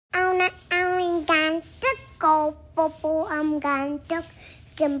cocoa, I'm gonna duck.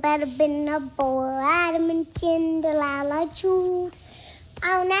 Skin better been a bowl, Adam and Chindelala chewed.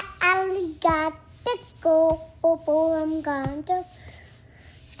 On that alley got the cocoa, I'm gonna duck.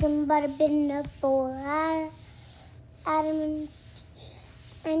 Skin better been a bowl, Adam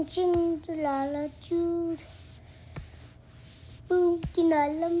and Chindelala chewed. Boo,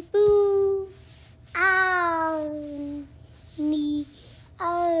 dinalam boo. Ow, me,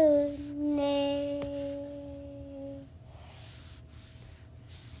 oh, nay.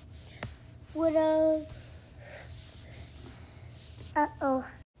 What uh-oh.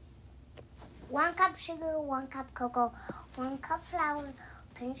 1 cup sugar, 1 cup cocoa, 1 cup flour,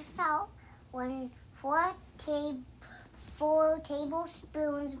 pinch of salt, 4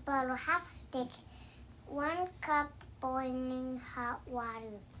 tablespoons butter, half a stick, 1 cup boiling hot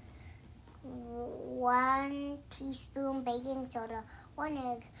water, 1 teaspoon baking soda, 1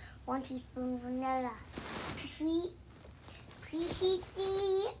 egg, 1 teaspoon vanilla. Preheat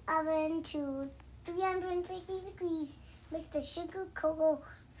the oven to 350 degrees. Mix the sugar, cocoa,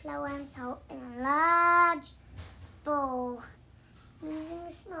 flour, and salt in a large bowl. Using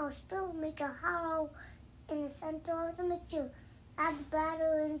a small spoon, make a hollow in the center of the mixture. Add the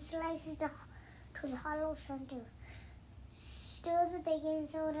batter in slices to the hollow center. Stir the baking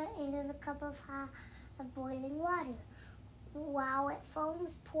soda into the cup of boiling water. While it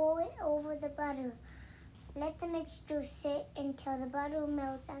foams, pour it over the butter. Let the mixture sit until the butter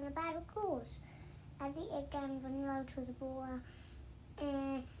melts and the batter cools. Add the egg and vanilla to the bowl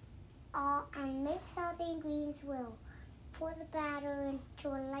and mix all the ingredients well. Pour the batter into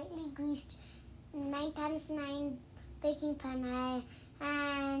a lightly greased 9x9 baking pan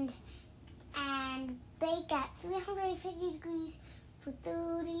and bake at 350 degrees for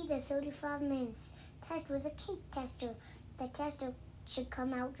 30 to 35 minutes. Test with a cake tester. The tester should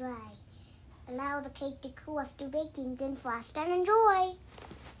come out dry. Allow the cake to cool after baking, then frost and enjoy.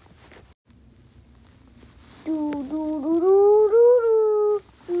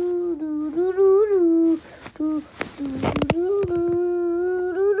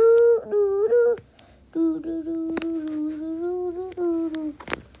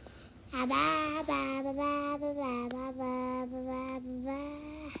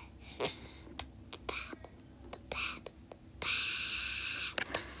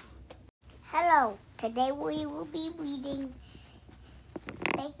 Hello, today we will be reading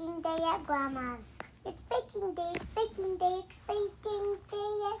Baking Day at Grandma's. It's baking day, it's baking day, it's baking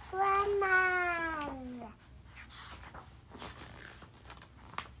day at Grandma's.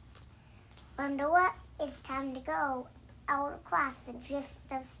 Bundle up, it's time to go out across the drifts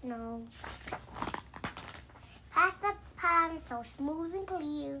of snow. Past the pond so smooth and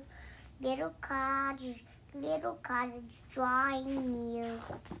clear, little cottage drawing near.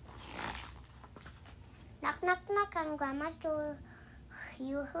 Knock, knock, knock on Grandma's door.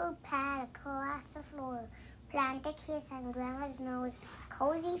 Hear her pat across the floor. Plant a kiss on Grandma's nose.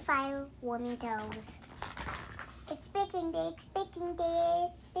 Cozy fire, warming toes. It's baking day, it's baking day,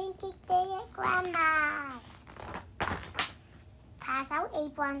 it's baking day at Grandma's. Pass out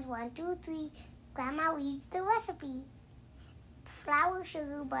aprons, 1, 2, 3. Grandma reads the recipe. Flour,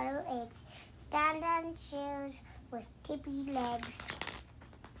 sugar, butter, eggs. Stand on chairs with tippy legs.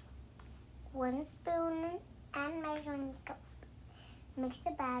 1 spoon and measuring cup. Mix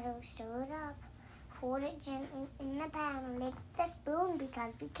the batter, stir it up. Pour it gently in the pan. Lick the spoon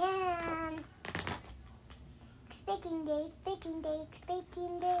because we can. It's baking day, it's baking day, it's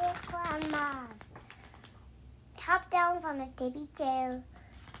baking day at Grandma's. Hop down from the tippy chair.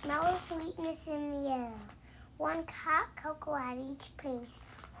 Smell the sweetness in the air. 1 hot cocoa at each place.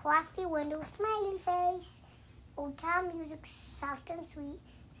 Frosty window, smiley face. Old time music, soft and sweet.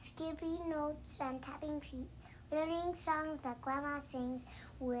 Skippy notes and tapping feet. Learning songs that Grandma sings.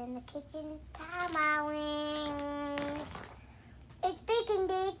 We're in the kitchen, Grandma wings. It's baking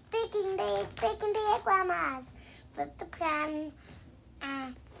day, it's baking day, it's baking day at Grandma's. Flip the pan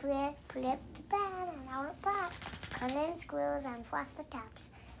and flip the pan and out it pops. Cut in squares and frost the tops.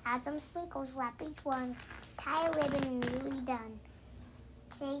 Add some sprinkles, wrap each one. Tie a ribbon and nearly done.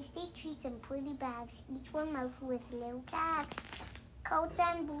 Tasty treats in pretty bags, each one marked with little tags. Coats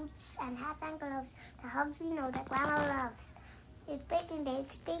and boots and hats and gloves, the hugs we know that Grandma loves. It's baking day,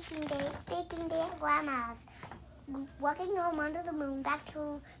 it's baking day, it's baking day at Grandma's. Walking home under the moon, back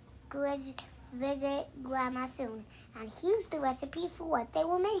to visit Grandma soon. And here's the recipe for what they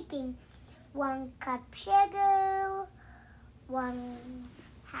were making. 1 cup sugar,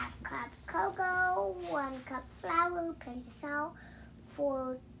 1/2 cup cocoa, 1 cup flour, pinch of salt,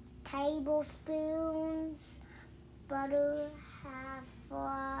 4 tablespoons butter, half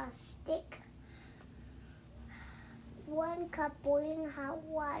a stick, 1 cup boiling hot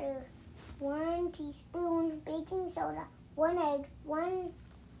water, 1 teaspoon baking soda, 1 egg, 1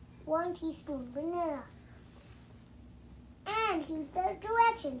 teaspoon vanilla. And here's the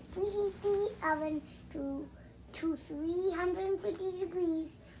directions. Preheat the oven to 350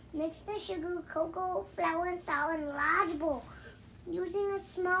 degrees. Mix the sugar, cocoa, flour, and salt in a large bowl. Using a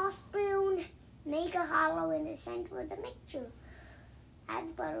small spoon, make a hollow in the center of the mixture. Add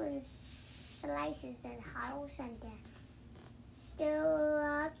the butter in slices to the hollow center.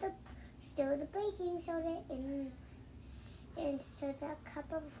 Stir the baking soda into the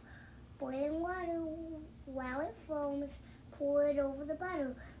cup of boiling water. While it foams, pour it over the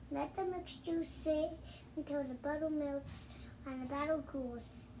butter. Let the mixture sit until the butter melts and the batter cools.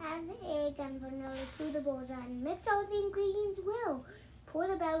 Add the egg and vanilla to the bowls and mix all the ingredients well. Pour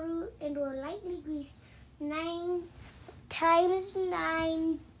the batter into a lightly greased 9 times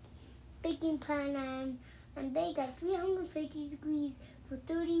 9 baking pan and bake at 350 degrees for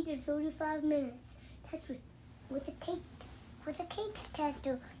 30 to 35 minutes. Test with a cake. With a cakes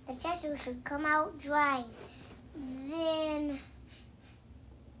tester, the tester should come out dry. Then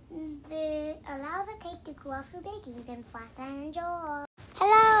allow the cake to cool after baking. Then fast and enjoy.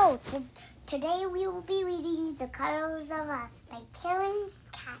 Hello! Today we will be reading The Colors of Us by Karen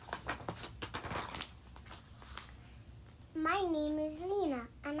Katz. My name is Lena,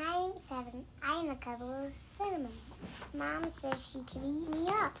 and I am 7. I am the color of cinnamon. Mom says she can eat me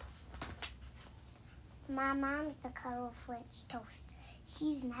up. My mom's the color of French toast.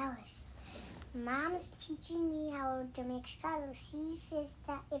 She's an artist. Mom's teaching me how to mix colors. She says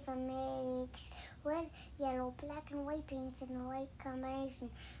that if I mix red, yellow, black, and white paints in the right combination,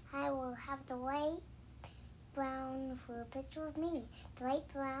 I will have the right brown for a picture of me. The right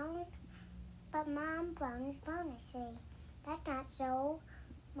brown? But Mom, brown is brown, I say. That's not so,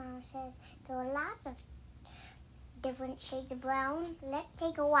 Mom says. There are lots of different shades of brown. Let's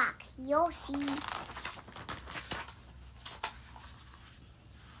take a walk. You'll see.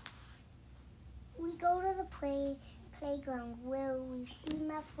 We go to the playground where we see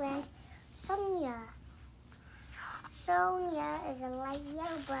my friend Sonia. Sonia is a light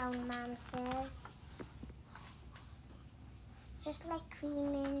yellow-brown, Mom says. Just like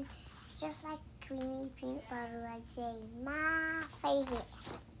creamy peanut butter, I'd say. My favorite.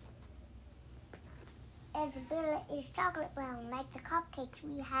 Isabella is chocolate brown, like the cupcakes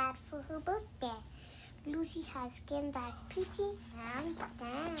we had for her birthday. Lucy has skin that's peachy and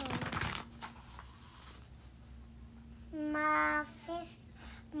tan. My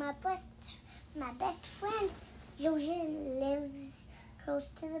best friend, Josiane, lives close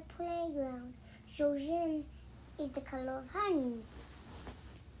to the playground. Josiane is the color of honey.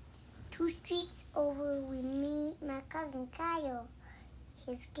 2 streets over, we meet my cousin Kyle.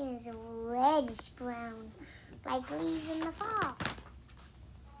 His skin is reddish brown, like leaves in the fall.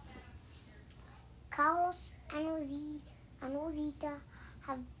 Carlos and Rosita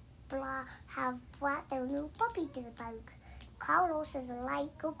have brought their new puppy to the park. Carlos is a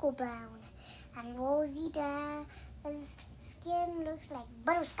light cocoa brown, and Rosita's skin looks like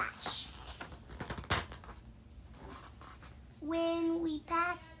butterscotch. When we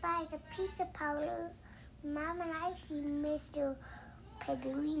pass by the pizza parlor, Mom and I see Mr.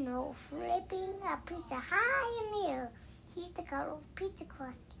 Pellegrino flipping a pizza high in the air. He's the color of pizza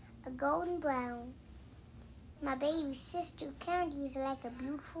crust, a golden brown. My baby sister Candy is like a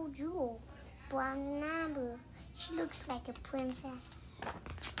beautiful jewel, bronze and amber. She looks like a princess.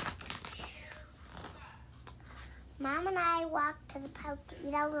 Mom and I walk to the park to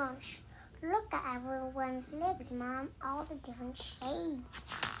eat our lunch. Look at everyone's legs, Mom, all the different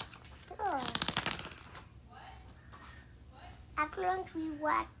shades. Oh. After lunch, we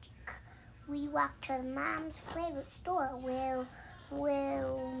walk to Mom's favorite store where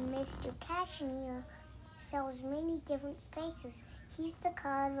Mr. Cashmere sells many different spices. He's the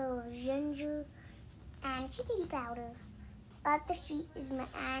color of ginger and chili powder. Up the street is my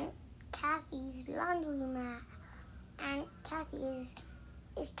Aunt Kathy's laundry mat. Aunt Kathy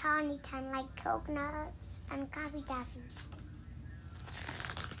is tawny tan like coconuts and coffee taffy.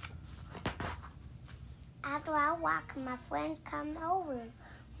 After our walk, my friends come over.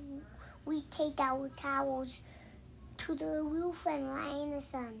 We take our towels to the roof and lie in the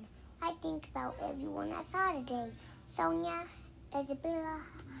sun. I think about everyone I saw today. Sonia, Isabella,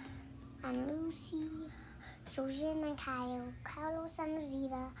 and Lucy, Josiane and Kyle, Carlos and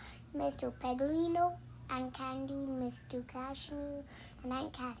Rosita, Mr. Pellegrino and Candy, Mr. Cashmere, and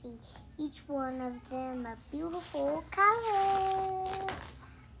Aunt Kathy. Each one of them a beautiful color.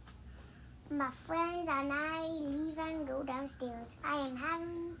 My friends and I leave and go downstairs. I am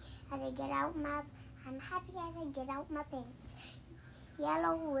happy as I get out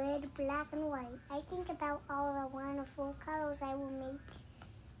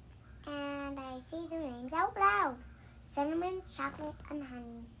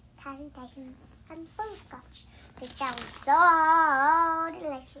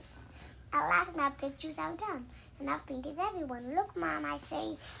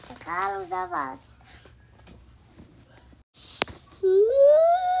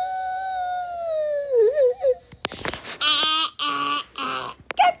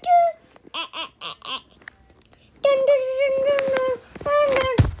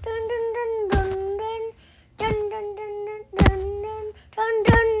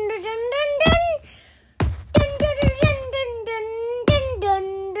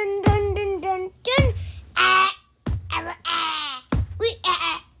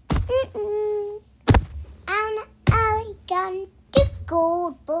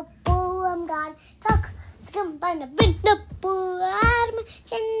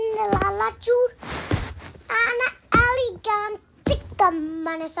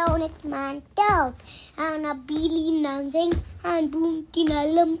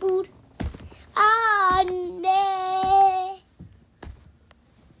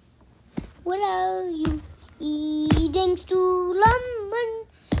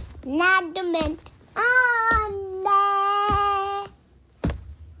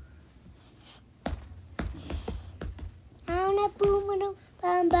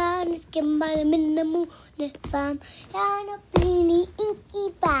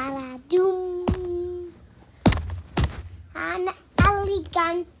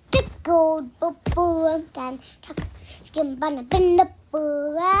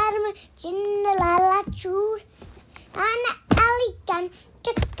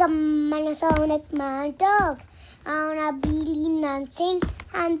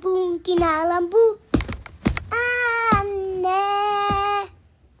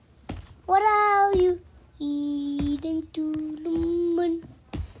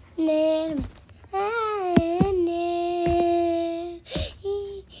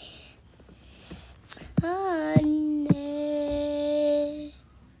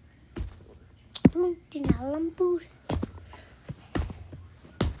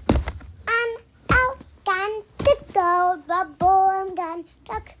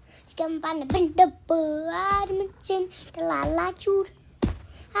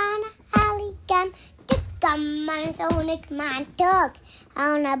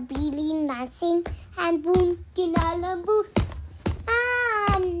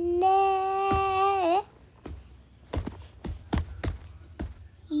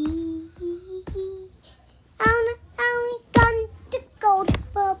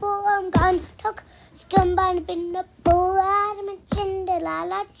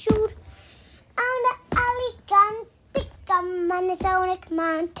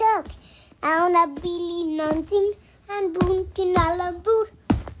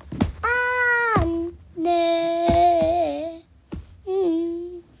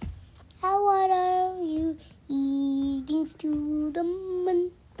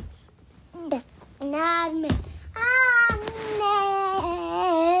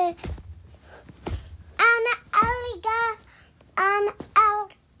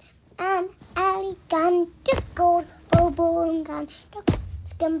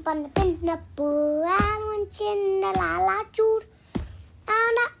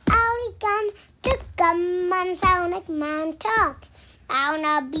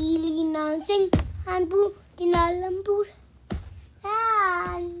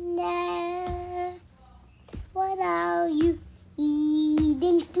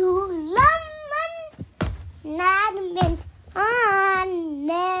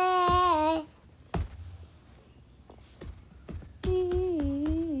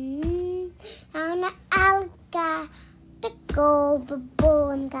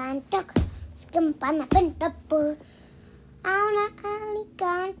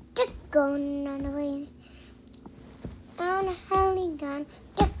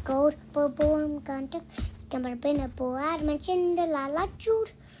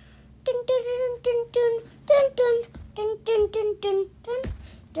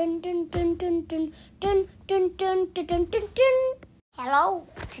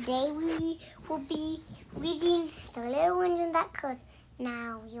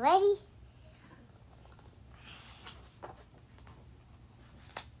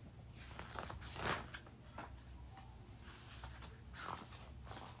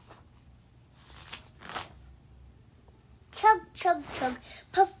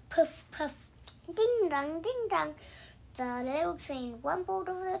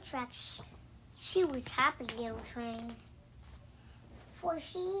She was happy, little train, for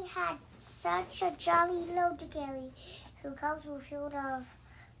she had such a jolly load to carry. Her cows were filled of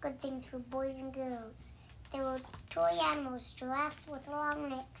good things for boys and girls. There were toy animals, giraffes with long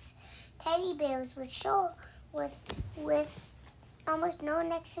necks, teddy bears with almost no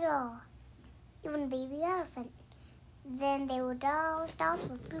necks at all, even a baby elephant. Then there were dolls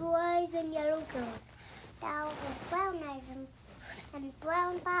with blue eyes and yellow girls, dolls with brown eyes and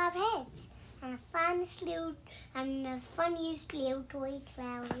brown bob heads, and the funniest little toy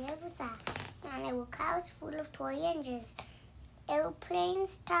clown you ever saw. And there were cows full of toy engines,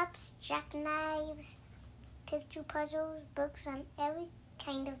 airplanes, tops, jackknives, picture puzzles, books, and every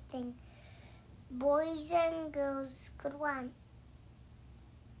kind of thing boys and girls could want.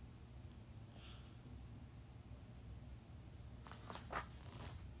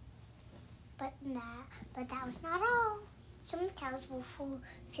 But that was not all. Some cows were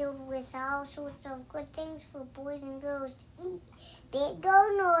filled with all sorts of good things for boys and girls to eat. Big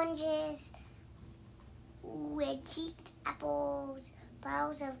golden oranges, red-cheeked apples,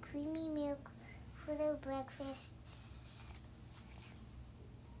 bottles of creamy milk for their breakfasts,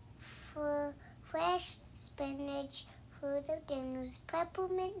 for fresh spinach for their dinners,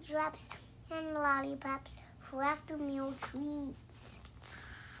 peppermint drops and lollipops for after-meal treats.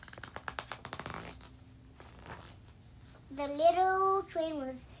 The little train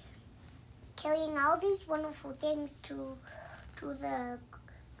was carrying all these wonderful things to the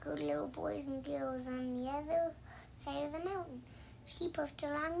good little boys and girls on the other side of the mountain. She puffed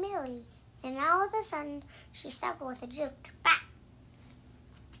along merrily. Then all of a sudden, she stopped with a jerk. Bah!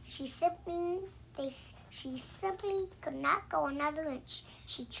 She simply could not go another inch.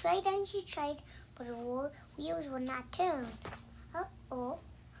 She tried and she tried, but her wheels would not turn. Uh-oh.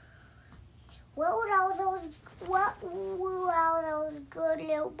 What were all those good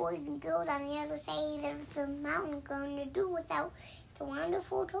little boys and girls on the other side of the mountain going to do without the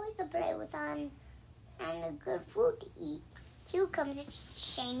wonderful toys to play with and the good food to eat? Here comes a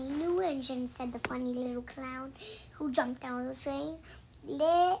shiny new engine, said the funny little clown who jumped out of the train.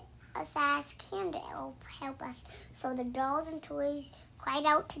 Let us ask him to help us. So the dolls and toys cried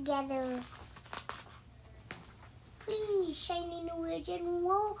out together, "Please, shiny new engine,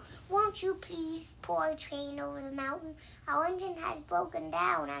 won't you please pull our train over the mountain? Our engine has broken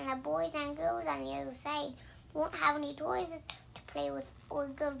down, and the boys and girls on the other side won't have any toys to play with or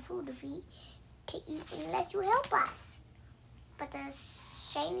good food to eat unless you help us." But the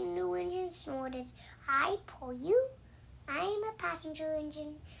shiny new engine snorted, "I pull you? I'm a passenger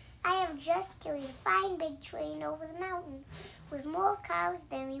engine. I have just carried a fine big train over the mountain with more cows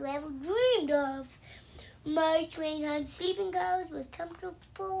than you ever dreamed of. My train had sleeping cows with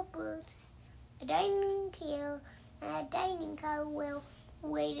comfortable berths, a dining car where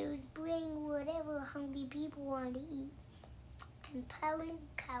waiters bring whatever hungry people want to eat, and parlor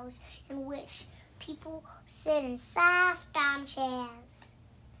cows in which people sit in soft armchairs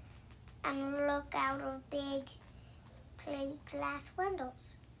and look out of big plate glass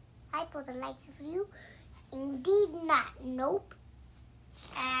windows. I for the likes of you? Indeed not. Nope."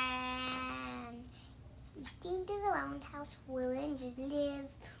 And he steamed to the roundhouse where engines live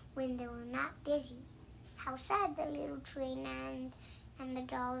when they were not busy. How sad the little train and the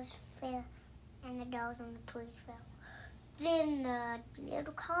dolls fell, and the dolls and the toys fell. Then the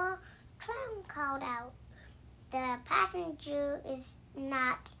little clown called out, "The passenger is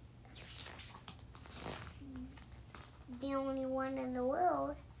not the only one in the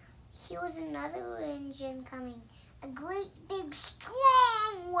world. Here's another engine coming, a great big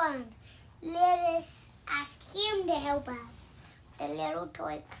strong one. Let us ask him to help us." The little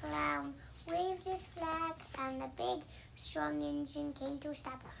toy clown waved his flag, and the big strong engine came to a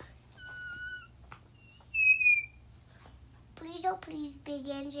stop. "Please, oh please, big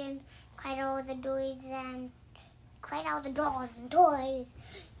engine," cried all the dolls and toys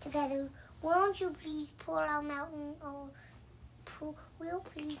together. "Won't you please pull our mountain? Will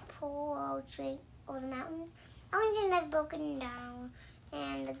please pull our train over the mountain? Our engine has broken down,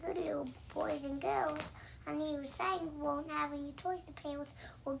 and the good little boys and girls on the other side won't have any toys to play with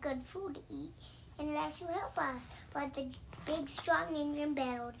or good food to eat unless you help us." But the big strong engine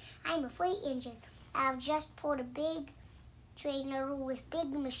bellowed, "I'm a freight engine. I've just pulled a big train with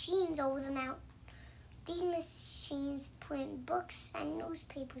big machines over the mountain. These machines print books and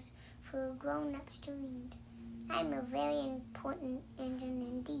newspapers for grown-ups to read. I'm a very important engine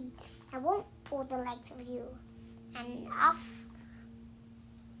indeed. I won't pull the likes of you." And off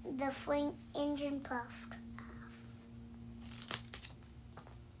the freight engine puffed off,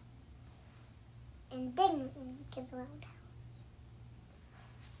 indignantly to the roundhouse.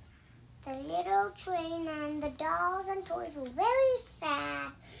 The little train and the dolls and toys were very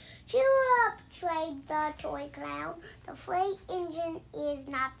sad. Cheer up, cried the toy clown. The freight engine is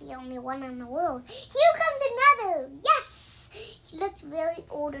not the only one in the world. Here comes another. Yes! He looks very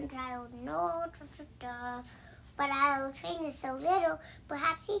old and tired. No, but our train is so little,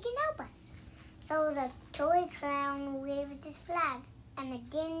 perhaps he can help us. So the toy clown waved his flag, and the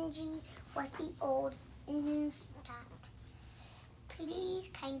dingy, rusty old engine stopped. Please,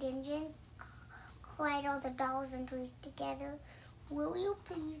 kind engine, cried all the dolls and toys together. Will you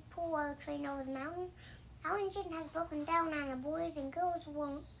please pull our train over the mountain? Our engine has broken down, and the boys and girls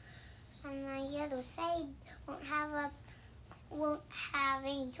won't, on the other side, won't have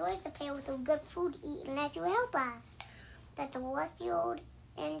any toys to play with or good food to eat unless you help us. But the rusty old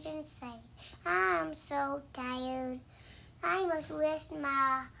engine said, I'm so tired. I must rest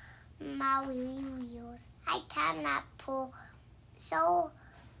my weary wheels. I cannot pull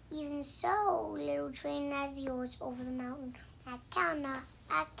even so little train as yours over the mountain. I cannot.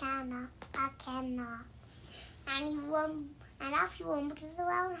 And off he rumbled to the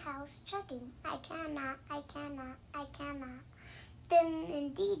roundhouse, chuckling, I cannot. Then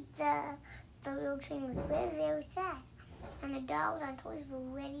indeed the little train was very, very sad, and the dolls and toys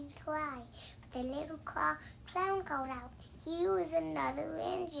were ready to cry. But the little clown called out, here is another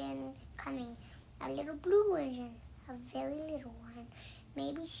engine coming, a little blue engine, a very little one.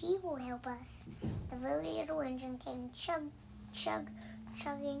 Maybe she will help us. The very little engine came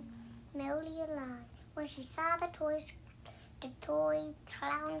chugging merrily along. When she saw the toy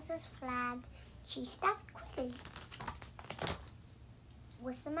clown's flag, she stopped quickly.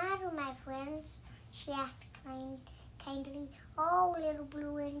 What's the matter, my friends? She asked kindly. Oh, little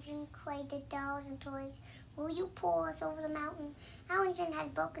blue engine, cried the dolls and toys. Will you pull us over the mountain? Our engine has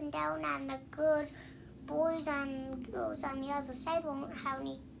broken down, and the good boys and girls on the other side won't have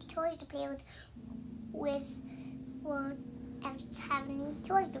any toys to play won't have any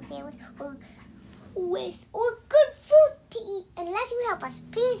toys to play with or good food to eat unless you help us.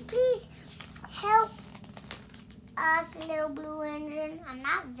 Please help us, little blue engine. I'm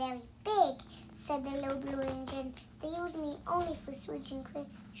not very big, said the little blue engine. They use me only for switching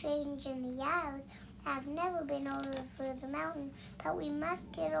trains in the yard. I've never been over the mountain, but we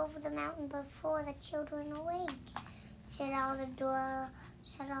must get over the mountain before the children awake, said all the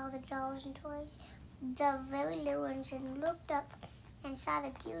dolls and toys. The very little engine looked up and saw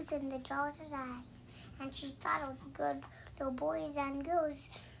the tears in the dolls' eyes, and she thought of the good little boys and girls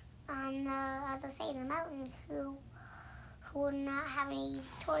on the other side of the mountain who would not have any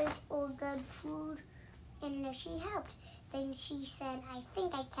toys or good food unless she helped. Then she said, I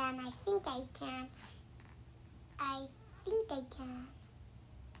think I can.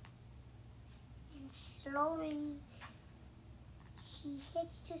 And slowly she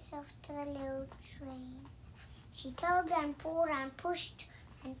hitched herself to the little train. She tugged and pulled and pushed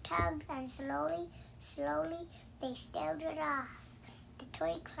and tugged, and slowly they started off. The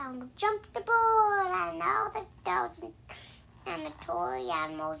toy clown jumped aboard, and all the dolls and the toy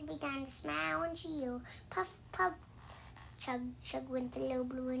animals began to smile and cheer. Puff, puff, chug, chug went the little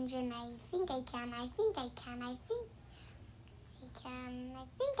blue engine. I think I can.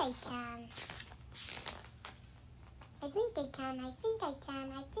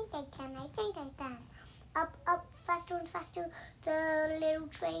 Up, faster and faster, the little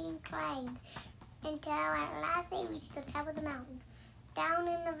train climbed, until at last they reached the top of the mountain. Down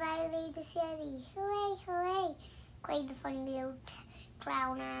in the valley lay the city. Hooray, hooray, cried the funny little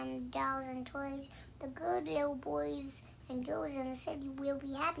clown and dolls and toys. The good little boys and girls in the city will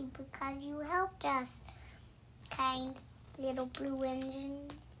be happy because you helped us, kind little blue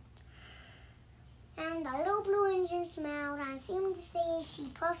engine. And the little blue engine smiled and seemed to say as she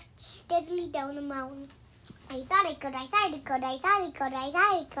puffed steadily down the mountain, I thought I could.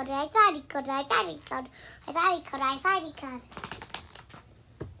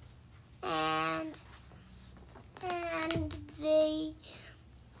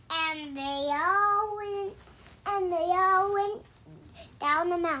 And they all went down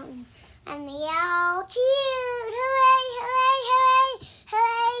the mountain, and they all cheered, hooray, hooray, hooray,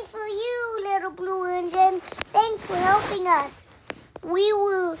 hooray for you, little blue engine. Thanks for helping us. We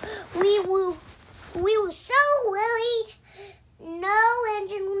were so worried no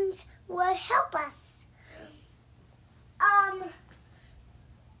engines would help us.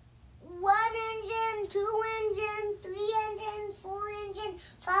 1 engine, 2 engine, 3 engine, 4 engine,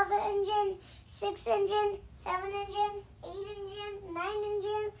 5 engine, 6 engine, 7 engine, 8 engine, 9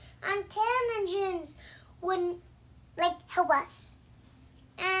 engine, and 10 engines would help us.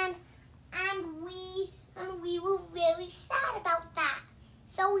 And we were very sad about that,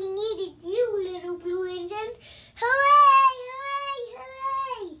 So we needed you, little blue engine. Hooray, hooray,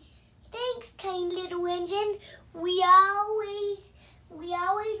 hooray. Thanks, kind little engine. We always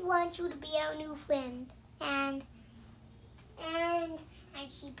want you to be our new friend. And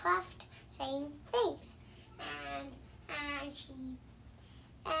she puffed, saying thanks.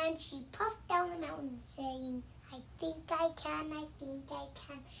 And she puffed down the mountain, saying, I think I can, I think I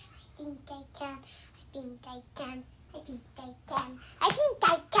can, I think I can, I think I can, I think I can, I think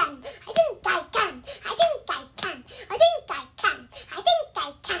I can, I think I can, I think I can, I think I can, I think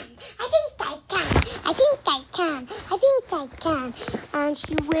I can, I think I can, I think I can, I think I can. And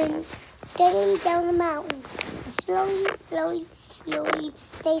she went steadily down the mountain. Slowly,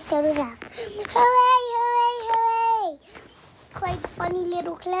 they started off. Hooray, hooray, hooray! Quite funny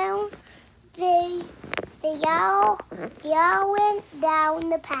little clown. They all went down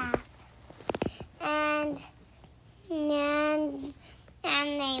the path, and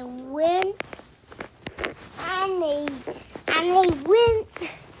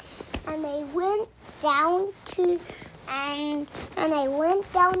they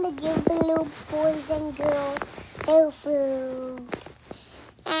went down to give the little boys and girls their food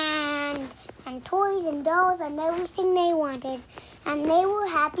and toys and dolls and everything they wanted, and they were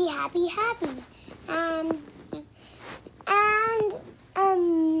happy.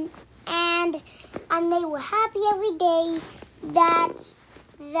 And they were happy every day that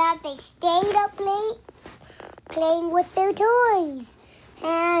they stayed up late playing with their toys.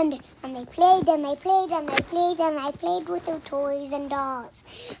 And they played with their toys and dolls.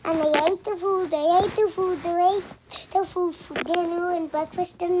 And they ate the food. They ate the food for dinner and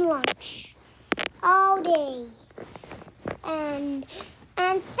breakfast and lunch all day. And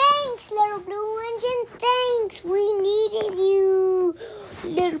thanks, little blue engine. Thanks. We needed you,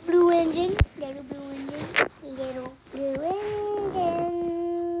 little blue engine. Little blue engine. Little blue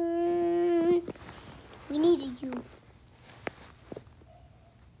engine. We needed you.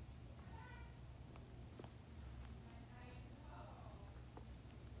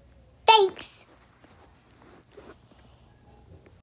 Thanks.